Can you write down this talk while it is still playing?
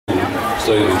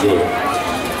stay and enjoy it.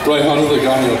 Ray Hunter, the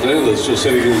guy up there that's just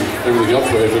setting everything up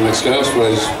for FMX Chaos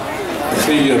Race,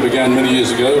 he began many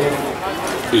years ago.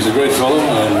 He's a great fellow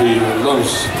and he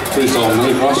loves freestyle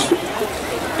motocross.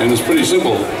 And it's pretty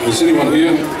simple. Does anyone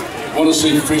here want to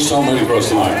see freestyle motocross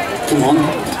tonight? Come on.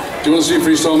 Do you want to see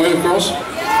freestyle motocross?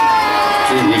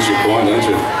 Gee whiz, you're quiet, aren't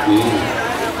you?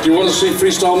 Do you want to see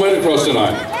freestyle motocross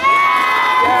tonight?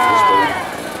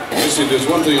 Actually, there's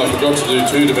one thing I forgot to do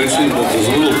too, to mention. There's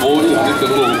a little boy, I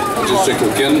think I just checked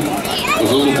with Ken.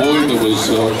 There's a little boy that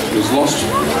was lost.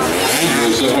 He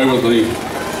was over the,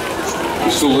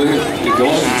 he's still there. If you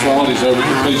lost a child, he's over the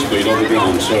police beat on the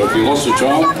ground. So if you lost a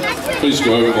child, please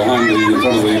go over behind in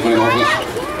front of the main office.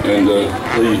 And the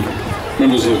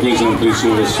members of the Queensland Police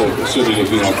Service are certainly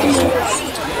looking after them.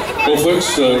 Well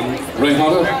folks, Ray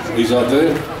Hunter, he's out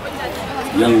there.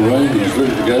 Young Ray, he's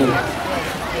ready to go.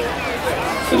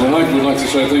 And tonight we'd like to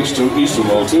say thanks to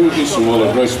Easternwell too. Easternwell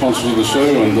are great sponsors of the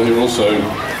show, and they also,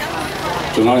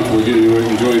 tonight we're going to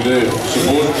enjoy their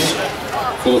support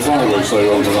for the fireworks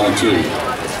later on tonight too,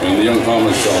 and the Young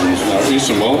Farmers Challenge. Now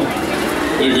Easternwell,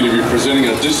 they're going to be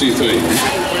presenting a Disney theme,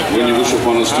 When You Wish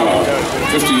Upon a Star.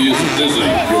 50 years of Disney,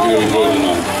 you're going to enjoy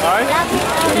tonight.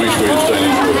 So make sure you stay and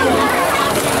enjoy that.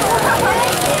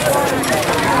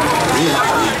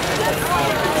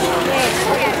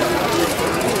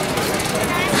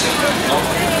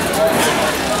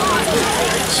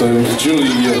 So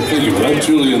Julie, thank you for that.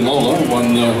 Julie and Lola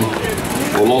won,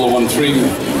 well Lola won 3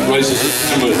 races at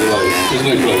Toowoomba today. Isn't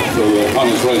that great for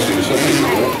harness racing? So thank you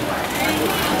for that.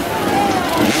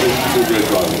 Two great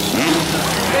drivers.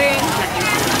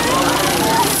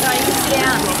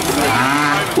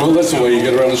 Well, that's the way you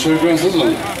get around the showgrounds, isn't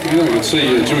it? You know, you can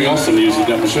see Jimmy Austin using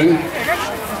that machine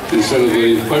instead of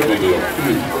the Pope-mobile.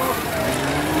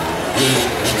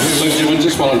 Ladies and gentlemen,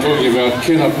 just while I'm talking about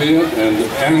Ken up here and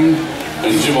Anne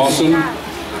and Jim Austin,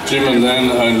 Jim and Anne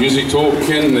own Music Talk.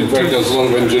 Ken, in fact, does a lot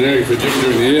of engineering for Jim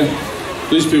during the year.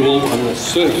 These people have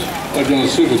done a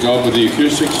super job with the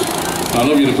acoustics. I'd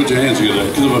love you to put your hands together.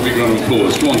 Give them a big round of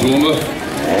applause. Come on, Toowoomba.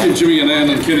 Give Jimmy and Anne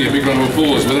and Kenny a big round of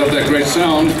applause. Without that great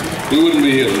sound, we wouldn't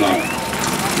be here tonight.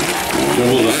 So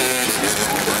well done.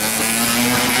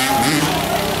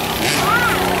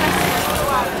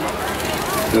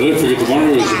 Now don't forget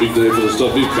tomorrow is a big day for the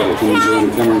Stud Beef Cattle.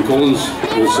 Cameron Collins,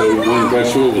 also Wayne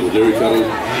Bradshaw with the dairy cattle.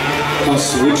 Plus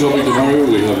wood chopping tomorrow.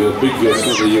 We have a big world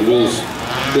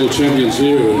champions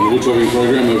here in the wood chopping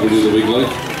program over near the big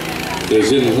lake. There's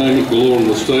entertainment galore on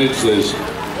the stage. There's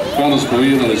Founders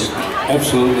Pavilion that is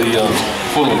absolutely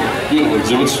full of beautiful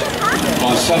exhibits.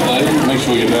 On Saturday, make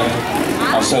sure you're back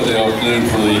on Saturday afternoon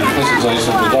for the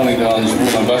presentation of the Darling Downs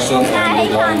Wood Ambassador and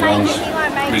the Darling Downs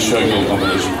Miss Showgirl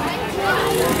competition.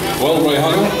 Well, Ray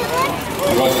Hunter,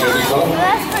 you like to get big fella?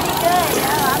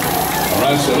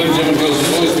 Alright, so ladies and gentlemen, girls and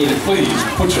boys, would you please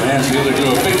put your hands together, do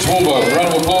a big Toowoomba round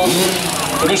of applause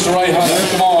for Mr. Ray Hunter.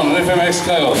 Come on, FMX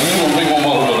Chaos. Give him a big one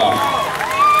more than that.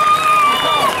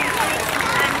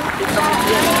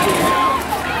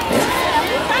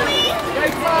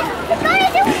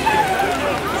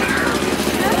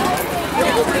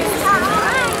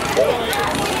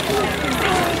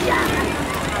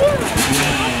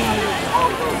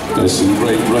 There's some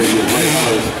Ray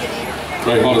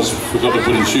Hunter's forgot to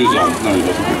put his shoes on. No, he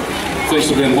doesn't. Thanks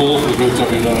to Ben Hall for the good job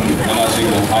you've done in announcing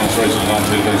the harness race tonight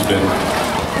too. Thanks, Ben.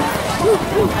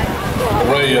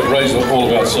 Ray's all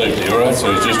about safety, alright?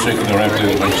 So he's just checking the ramp to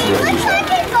make sure everything's fine.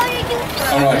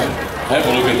 Alright, have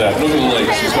a look at that. Look at the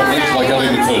legs. He's got legs like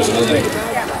Ellie McPherson, doesn't he?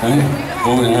 Hey?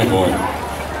 Boy, oh boy.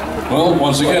 Well,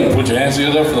 once again, put your hands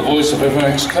together for the voice of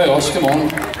FMX Chaos. Come on.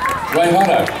 Ray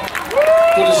Hunter.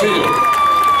 Good to see you.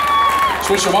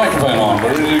 Switch your microphone on,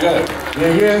 we're ready to go.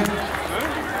 Yeah.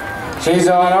 She's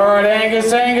on. Alright,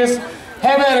 Angus.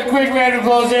 How about a quick round of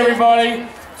applause, everybody,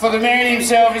 for the man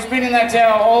himself. He's been in that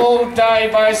tower all day,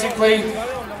 basically,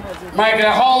 making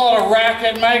a whole lot of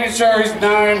racket, making sure he's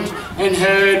known and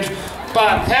heard.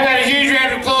 But how about a huge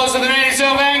round of applause for the man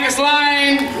himself, Angus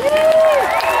Lane.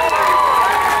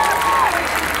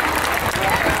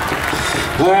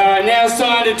 Alright, now it's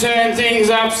time to turn things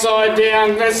upside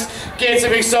down. Let's get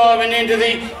some excitement into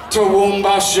the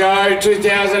Toowoomba Show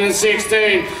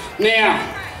 2016. Now,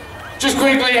 just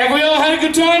quickly, have we all had a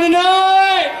good time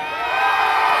tonight?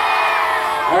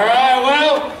 Alright,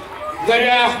 well,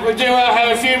 we do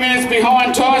have a few minutes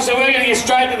behind time, so we're going to get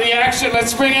straight to the action.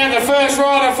 Let's bring out the first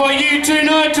rider for you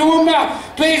tonight, Toowoomba.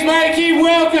 Please make him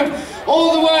welcome,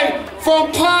 all the way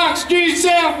from Parkes, New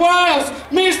South Wales,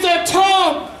 Mr.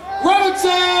 Tom Robertson!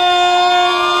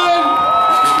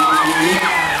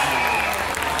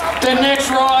 The next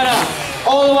rider,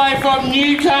 all the way from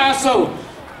Newcastle,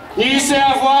 New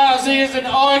South Wales, he is an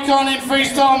icon in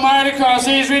freestyle motocross.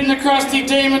 He has ridden the Krusty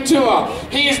Demon Tour.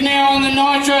 He is now on the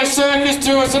Nitro Circus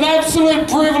Tour. It's an absolute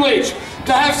privilege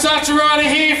to have such a rider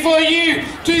here for you.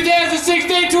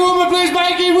 2016 Toowoomba, please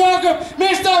make him welcome,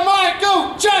 Mr.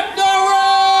 Michael Chuck Norris!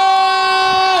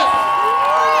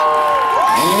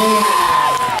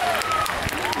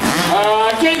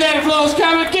 Keep that applause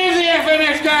coming. Give the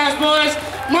FMX cars, boys.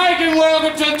 Make him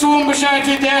welcome to the Toowoomba Show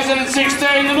 2016.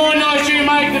 The more noise you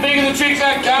make, the bigger the tricks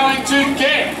are going to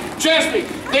get. Trust me,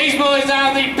 these boys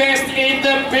are the best in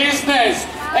the business.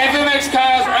 FMX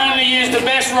cars only use the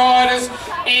best riders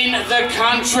in the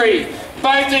country.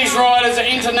 Both these riders are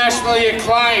internationally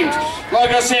acclaimed.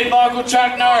 Like I said, Michael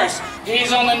Chuck Norris, he's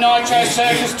on the Nitro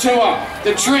Circus Tour.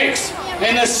 The tricks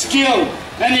and the skill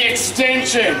and the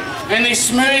extension and the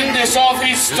smoothness of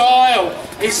his style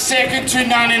is second to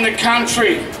none in the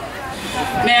country.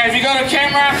 Now, if you've got a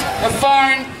camera, a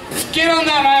phone, get on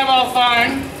that mobile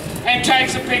phone and take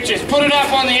some pictures. Put it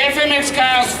up on the FMX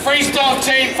Cars Freestyle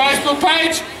Team Facebook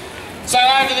page. So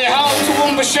over the whole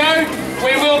Toowoomba Show,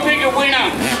 we will pick a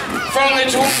winner from the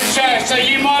Toowoomba Show. So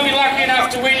you might be lucky enough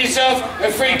to win yourself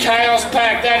a free Chaos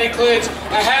pack. That includes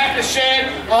a hat, a shirt,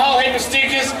 a whole heap of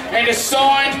stickers, and a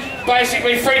signed,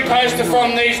 basically free poster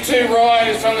from these two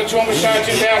riders from the Toowoomba Show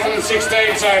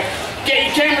 2016. So get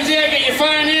your cameras out, get your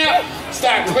phone out,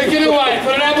 start clicking away,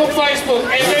 put it up on Facebook,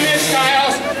 FMX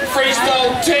Chaos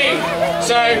Freestyle Team.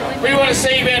 So we want to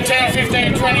see about 10,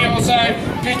 15, 20 or so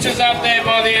pictures up there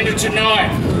by the end of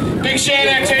tonight. Big shout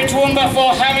out to Toowoomba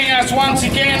for having us once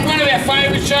again. One of our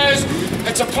favourite shows.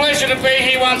 It's a pleasure to be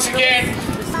here once again.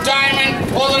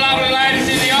 Damon, all the lovely ladies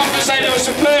in the office, they do a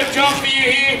superb job for you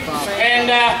here. And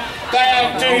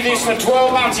they'll do this for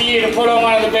 12 months a year to put on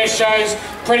one of the best shows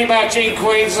pretty much in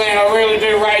Queensland. I really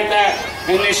do rate that.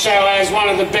 And this show is one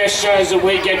of the best shows that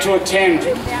we get to attend.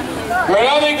 Right,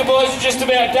 I think the boys are just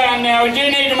about done now. We do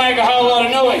need to make a whole lot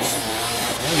of noise.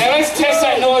 Now let's test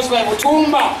that noise level.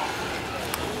 Toowoomba,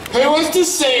 who wants to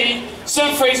see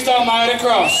some freestyle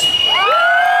motocross?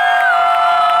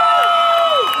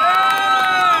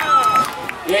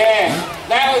 Yeah,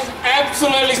 that was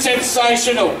absolutely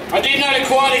sensational. I did not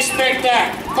quite expect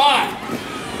that, but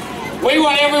we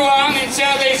want everyone in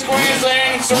Southeast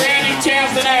Queensland and surrounding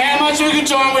towns to know how much of a good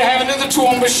time we're having at the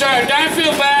Toowoomba Show. Don't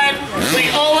feel bad, we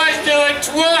always do it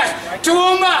twice.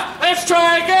 Toowoomba, let's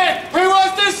try again. Who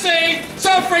wants to see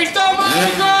some freestyle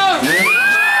motocross?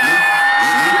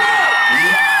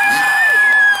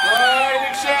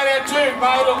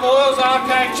 Motor oils,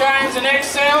 arcade chains and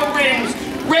XL rims,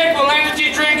 Red Bull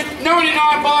energy drink,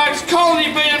 99 bikes, Colony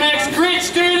BMX, grid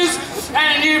scooters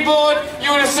and a new board.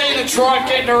 You would have seen the trike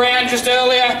getting around just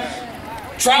earlier.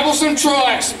 Troublesome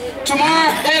trikes. Tomorrow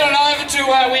head on over to,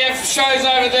 we have shows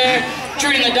over there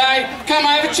during the day. Come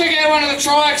over, check out one of the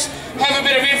trikes, have a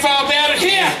bit of info about it.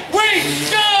 Here we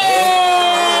go!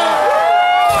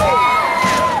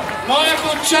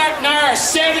 Michael Chuck Norris,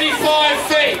 75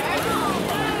 feet.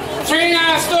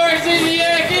 3.5 stories in the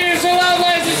air. Give us a love,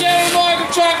 ladies and gentlemen, Michael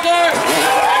Chuck Norris.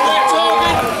 And we're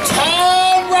talking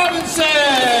Tom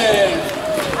Robinson.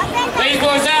 These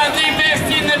boys are the best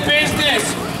in the business.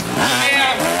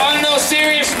 Now, on a more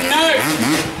serious note,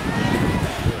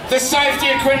 the safety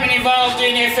equipment involved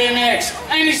in FMX,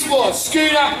 any sport,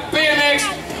 scooter, BMX,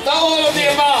 all of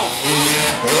the above.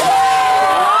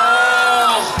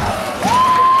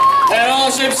 That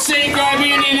awesome seat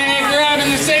grabbing in there,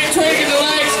 grabbing the seat, tweaking the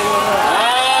legs.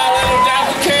 Little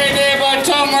double carry there by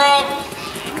Tom Rob.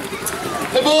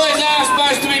 The boys are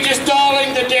supposed to be just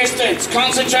dialing the distance,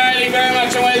 concentrating very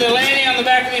much on where they're landing on the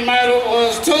back of the motor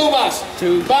oil's tool bus.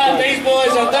 But these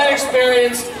boys are that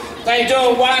experienced, they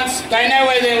do it once, they know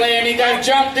where they're landing, they've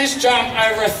jumped this jump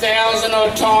over 1,000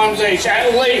 odd times each,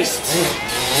 at least.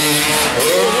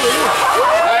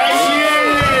 A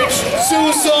huge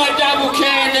suicide double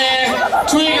can there,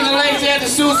 twigging the legs out the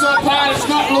suicide part, it's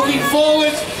not looking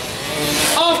forward.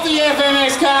 Off the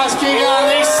FMX Cars kick on,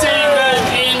 this seat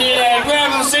in there,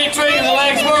 grabbing the seat, twigging the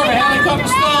legs, more of a helicopter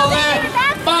style there.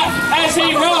 But as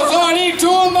he rolls on in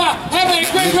Toowoomba, having a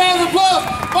quick round of applause,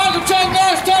 Michael Chuck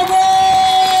Norris, Tom Roll!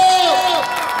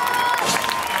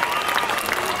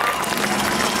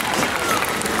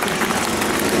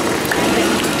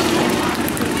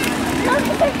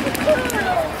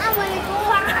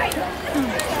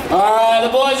 Alright, the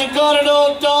boys have got it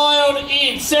all dialed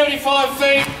in. 75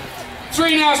 feet,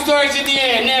 3.5 stories in the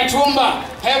air. Now Toowoomba,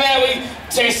 how about we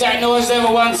test that noise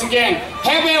level once again?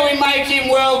 How about we make him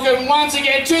welcome once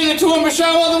again to the Toowoomba Show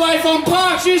all the way from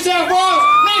Parks, New South Wales,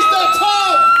 Mr.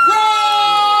 Tom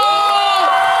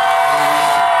Roll!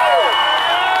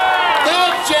 The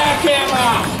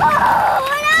jackhammer!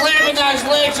 Clamping those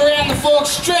legs around. walk,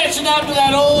 stretching up to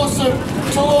that awesome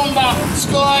Toowoomba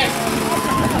sky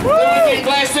that we've been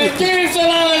blessed with. Give him some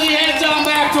love as he heads on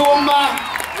back, Toowoomba.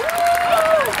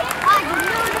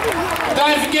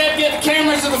 Don't forget, get the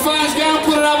cameras and the phones going,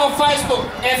 put it up on Facebook,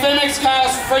 FMX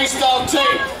Cars Freestyle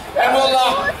Team. And we'll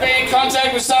be in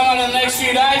contact with someone in the next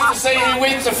few days to see who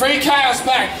wins the free chaos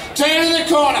pack. Turn to the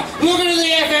corner, looking at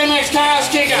the FMX Cars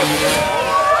kicker.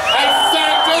 In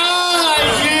fact,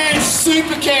 huge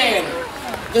super can.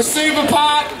 The super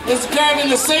part is grabbing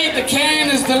the seat, the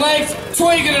can is the legs,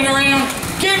 tweaking it around.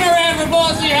 Give him a round of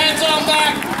applause as he heads on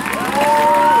back.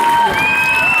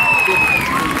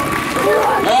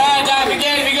 Don't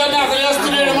forget, if you've got nothing else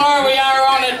to do tomorrow, we are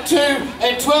on at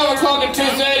 12 o'clock and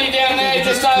 2:30 down there,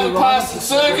 just over past the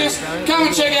circus. Come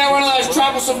and check out one of those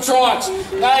troublesome trikes.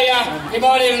 They, you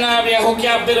might even be able to hook you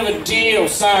up a bit of a deal.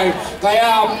 So, they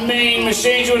are mean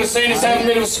machines. You would have seen us having a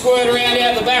bit of a squirt around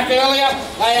out the back earlier.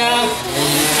 They are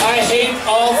a heap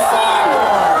of fun.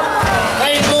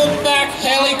 They look back,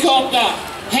 helicopter,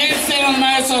 handstand on the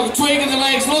motorcycle, tweaking the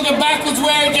legs, looking backwards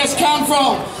where he just come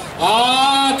from.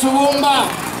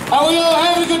 Toowoomba. Are we all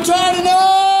having a good time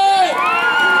tonight?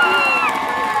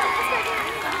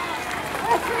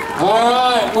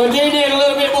 Alright, we do need a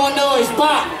little bit more noise,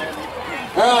 but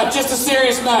alright, just a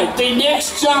serious note. The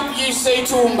next jump you see,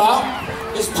 Toowoomba,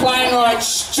 is plain right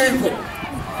stupid.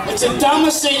 It's the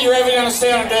dumbest thing you're ever going to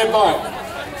see on a dirt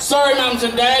bike. Sorry, mums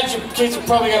and dads, your kids are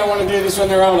probably going to want to do this when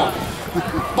they're older.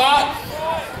 But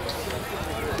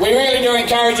we really do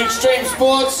encourage extreme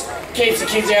sports. Keeps the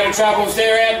kids out of trouble. If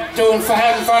they're out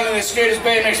having fun on their scooters,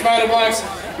 BMX motorbikes,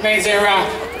 it means they're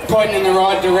pointing in the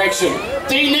right direction.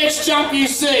 The next jump you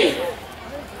see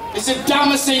is the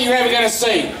dumbest thing you're ever going to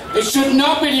see. It should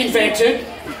not be invented,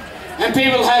 and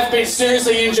people have been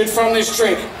seriously injured from this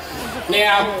trick.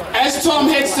 Now, as Tom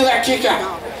heads to that kicker,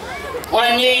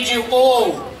 I need you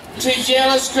all to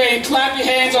yell and scream, clap your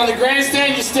hands on the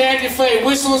grandstand, you stamp your feet,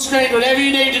 whistle and scream, whatever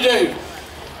you need to do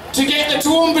to get the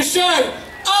Toowoomba show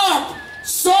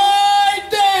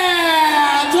upside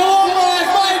down. Toowoomba,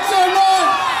 let's make some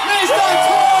noise. Mr.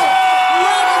 Tom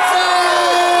Robertson.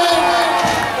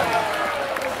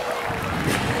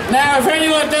 Now, if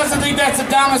anyone doesn't think that's the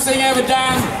dumbest thing ever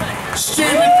done,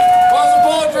 stupid, well, the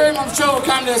boardroom, I'm sure will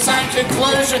come to the same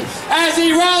conclusion as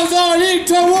he rolls on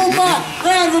into Toowoomba.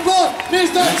 Round of applause,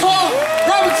 Mr. Tom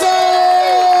Robertson.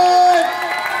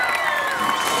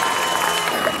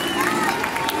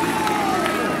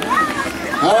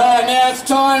 Alright, now it's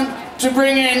time to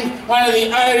bring in one of the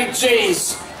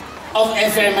OGs of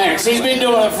FMX. He's been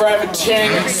doing it for over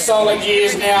 10 solid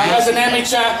years now. As an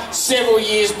amateur, several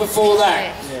years before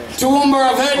that.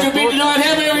 Toowoomba, I've heard you big tonight.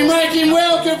 How about we make him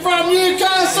welcome from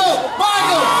Newcastle,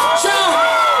 Michael Chuck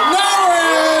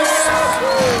Norris!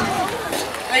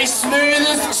 The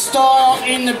smoothest style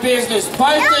in the business.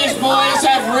 Both these boys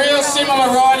have real similar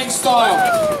riding style.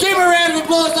 Give him a round of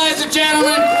applause, ladies and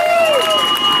gentlemen.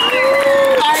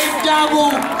 A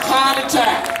double heart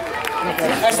attack.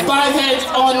 As both heads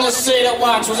on the seat at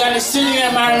once. Was only sitting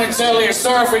there moments earlier.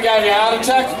 Sorry if we gave you a heart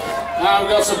attack. We've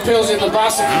got some pills in the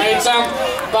bus if you need some.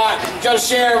 But you've got to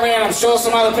share it around. I'm sure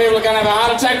some other people are going to have a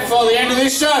heart attack before the end of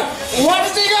this show. What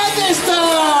has he got this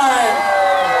time?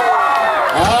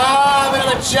 A bit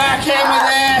of a jackhammer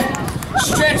there.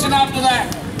 Stretching up to that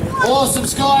awesome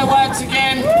sky once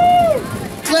again.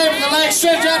 Clipping the legs,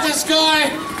 stretch up to the sky.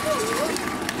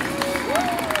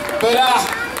 But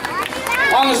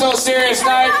on this all serious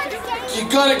note,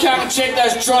 you've got to come and check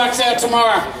those trikes out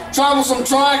tomorrow. Troublesome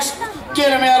trikes,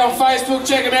 get them out on Facebook,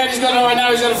 check them out. I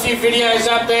know he's got a few videos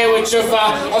up there which of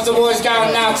the boys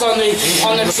going nuts on the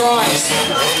trikes.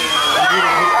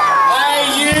 A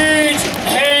huge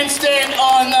handstand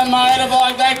on the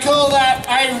motorbike. They call that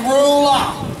a ruler.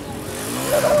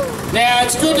 Now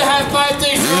it's good to have both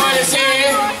these riders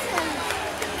here.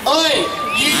 Oi,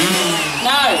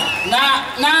 nah.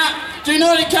 Do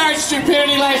not encourage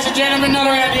stupidity, ladies and gentlemen, not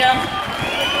around here.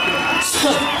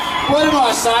 What am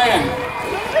I saying?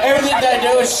 Everything they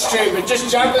do is stupid.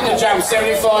 Just jumping the jump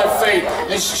 75 feet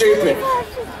is stupid.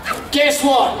 Guess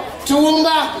what?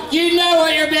 Toowoomba, you know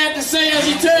what you're about to see as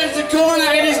he turns the corner.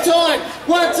 It is time,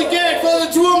 once again, for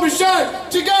the Toowoomba show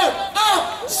to go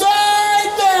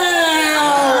upside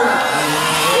down.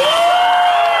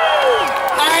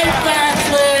 A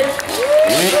backflip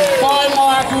by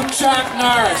Michael Chuck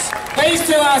Norris. These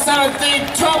two are some of the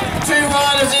top two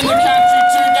riders in the country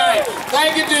today.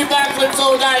 They can do backflips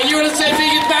all day. You want to see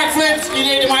big backflips? You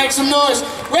need to make some noise.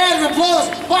 Round of applause,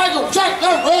 Michael Chuck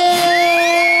Norris!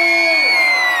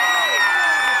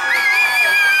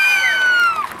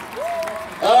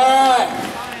 Alright,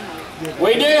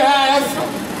 we do have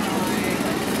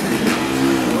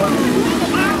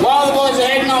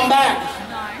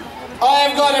I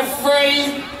have got a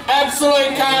free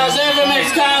Absolute Chaos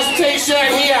FMX Chaos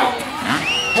t-shirt here.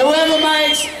 Whoever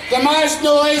makes the most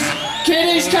noise,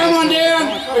 kiddies, come on down.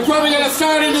 We're probably going to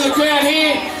throw it into the crowd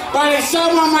here. But if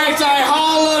someone makes a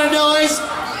whole lot of noise,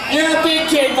 you're a big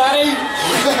kid, buddy.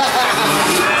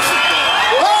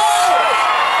 Oh!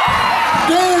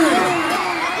 Dude!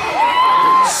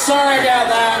 Sorry about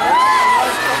that.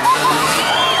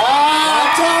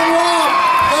 Tom Robb,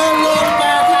 the look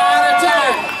back heart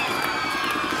attack.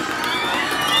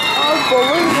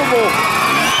 Unbelievable.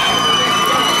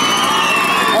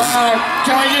 Alright,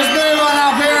 can we just move on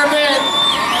up here a bit?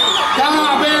 Come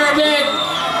up here a bit.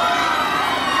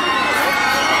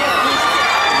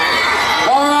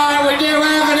 Alright, we do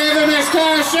have an FMX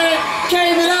car shirt.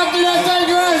 Keep it up, do not take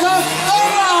your eyes off.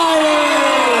 Alright!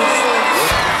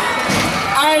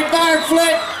 A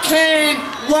backflip can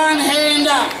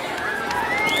one-hander.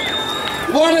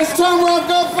 What has Tom Robb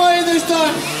got for you this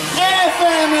time?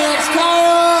 FMX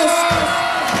Chaos!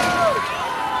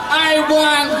 A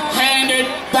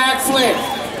one-handed backflip.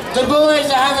 The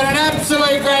boys are having an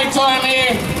absolute great time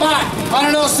here, but on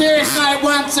an all serious note,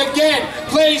 once again,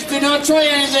 please do not try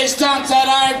any of these stunts at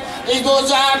home. These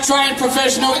boys are trained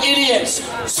professional idiots.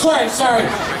 Sorry,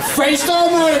 freestyle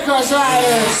motocross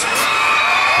riders.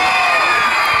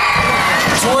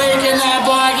 Tweaking that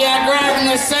bike out, grabbing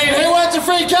the seat. Who wants a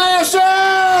free Chaos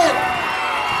shirt?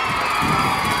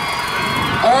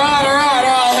 Alright,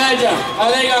 I heard ya. I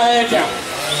think I heard ya.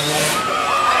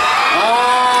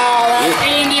 That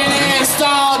Indian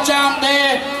hairstyle jump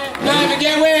there. Don't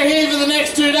forget, we're here for the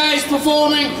next 2 days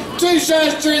performing. 2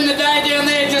 shows during the day down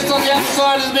there, just on the other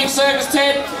side of the big circus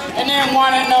tent, and then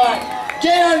 1 at night.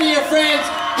 Get on to your friends,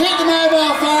 hit the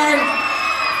mobile phone.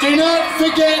 Do not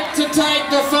forget to take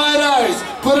the photos.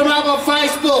 Put them up on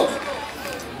Facebook.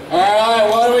 Alright,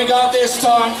 what do we got this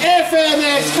time?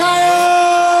 FMX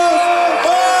Chaos!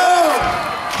 Oh!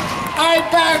 A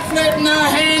backflip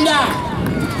no-hander.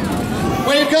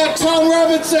 We've got Tom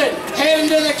Robinson heading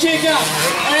to the kicker.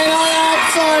 And an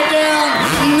upside down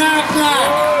knock-knock.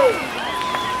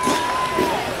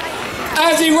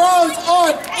 As he rolls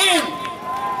on in.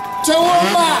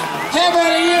 Toowoomba. How about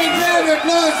a huge round of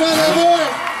applause for the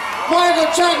boys? Michael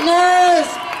Chuck Norris,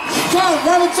 Tom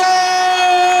Robinson!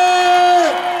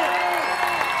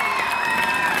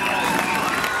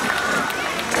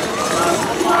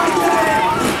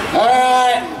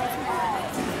 Alright.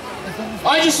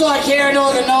 I just like hearing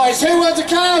all the noise. Who wants a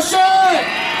Chaos shirt?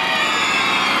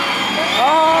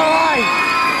 Alright.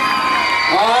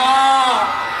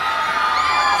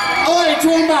 Oi,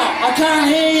 Toowoomba, I can't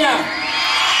hear you.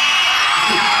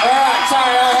 Alright,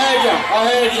 sorry, I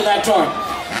heard you that time.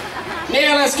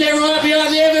 Now let's get right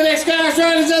behind the FMX Chaos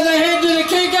riders as they head to the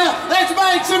kicker. Let's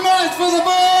make some noise for the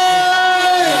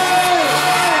boys!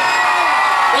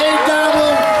 The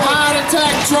double heart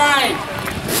attack train.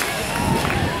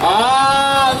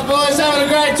 The boys having a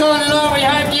great time tonight. We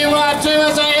hope you are too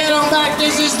as they head on back.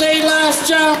 This is the last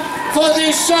jump for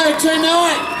this show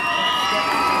tonight.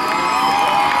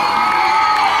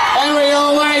 And we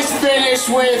always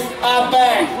finish with a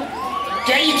bang.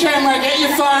 Get your camera, get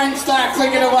your phone, start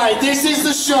clicking away. This is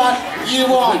the shot you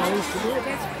want.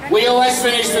 We always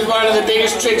finish with one of the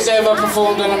biggest tricks ever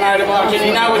performed on a motorbike, and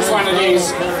you know which one it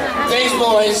is. These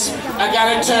boys are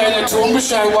going to turn the Toowoomba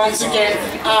show once again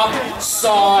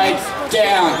upside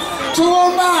down.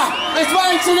 Toowoomba, let's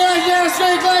make some noise down the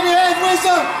street, clap your hands,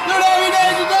 whistle, do whatever you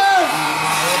need to do.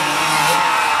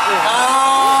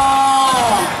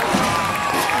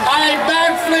 A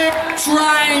backflip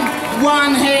train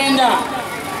one-hander.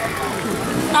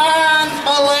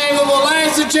 Unbelievable,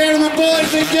 ladies and gentlemen,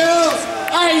 boys and girls.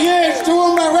 A huge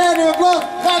Toowoomba round of applause.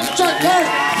 That's Chuck Norris,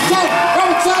 Tom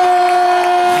Robinson.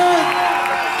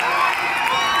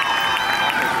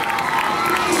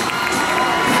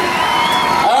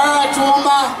 Alright,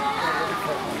 Toowoomba.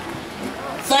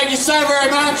 Thank you so very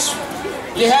much.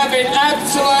 You have been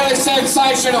absolutely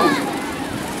sensational.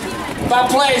 But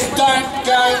please don't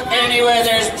go anywhere,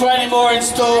 there's plenty more in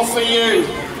store for you.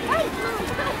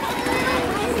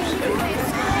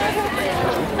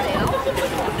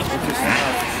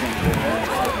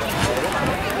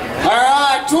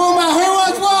 Alright, Toowoomba, who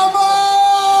wants one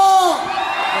more?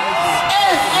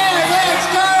 FMX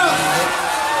Chaos,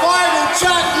 Michael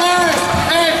Chuck Norris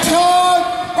and Tom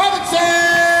Robinson!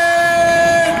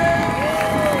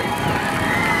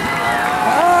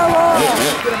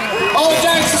 All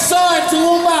jokes aside,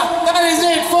 Toowoomba, that is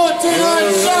it for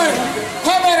tonight's show.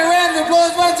 How about a round of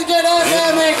applause once again,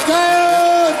 FMX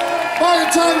Chaos, Michael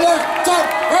Chuck Norris, Tom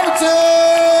Robinson!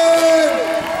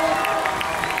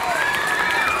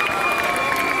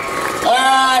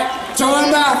 Alright,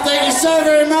 Toowoomba, Thank you so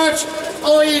very much.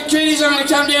 All you kiddies, I'm going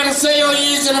to come down and see all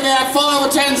you in about 5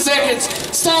 or 10 seconds.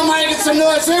 Start making some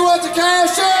noise. Who wants a KO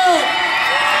shirt?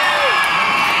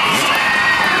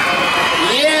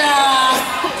 Yeah.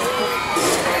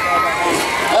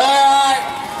 Alright.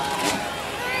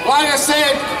 Like I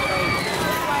said,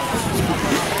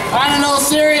 on an all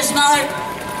serious note,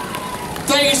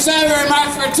 thank you so very much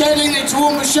for attending the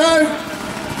Toowoomba show.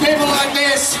 People like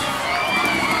this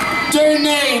do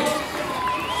need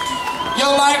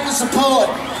your local support.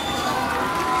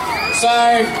 So,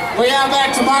 we are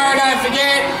back tomorrow, don't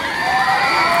forget.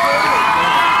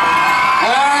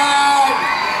 Alright.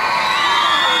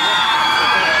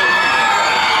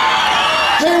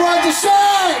 Who wants a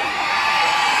shirt?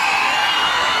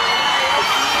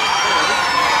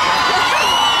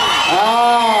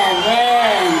 Oh,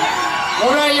 man.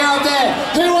 What about you out there?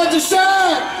 Who wants a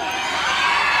shirt?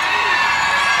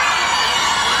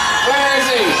 Where is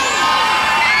he?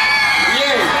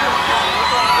 You.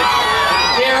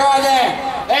 Yeah, right there.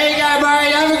 There you go,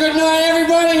 Murray. Have a good night,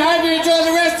 everybody. Hope you enjoy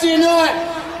the rest of your night.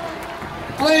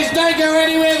 Please don't go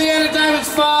anywhere. The entertainment's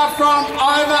far from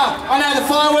over. I know the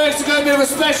fireworks have got a bit of a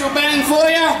special bang for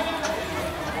you.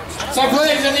 So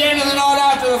please, at the end of the night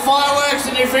after the fireworks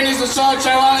and you finish the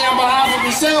sideshow, only on behalf of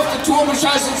myself, the Toowoomba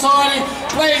Show Society,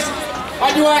 please,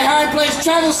 on your way home, please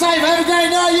travel safe. Have a great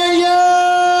night.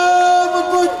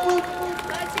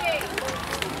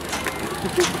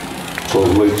 Well,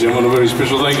 ladies and gentlemen, a very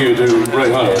special thank you to Ray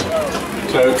Hunter.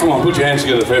 So come on, put your hands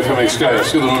together for FMX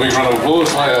Scales. Give them a big round of applause.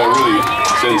 They are really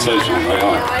sensational, they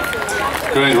are.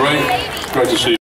 Great, Ray. Great to see you.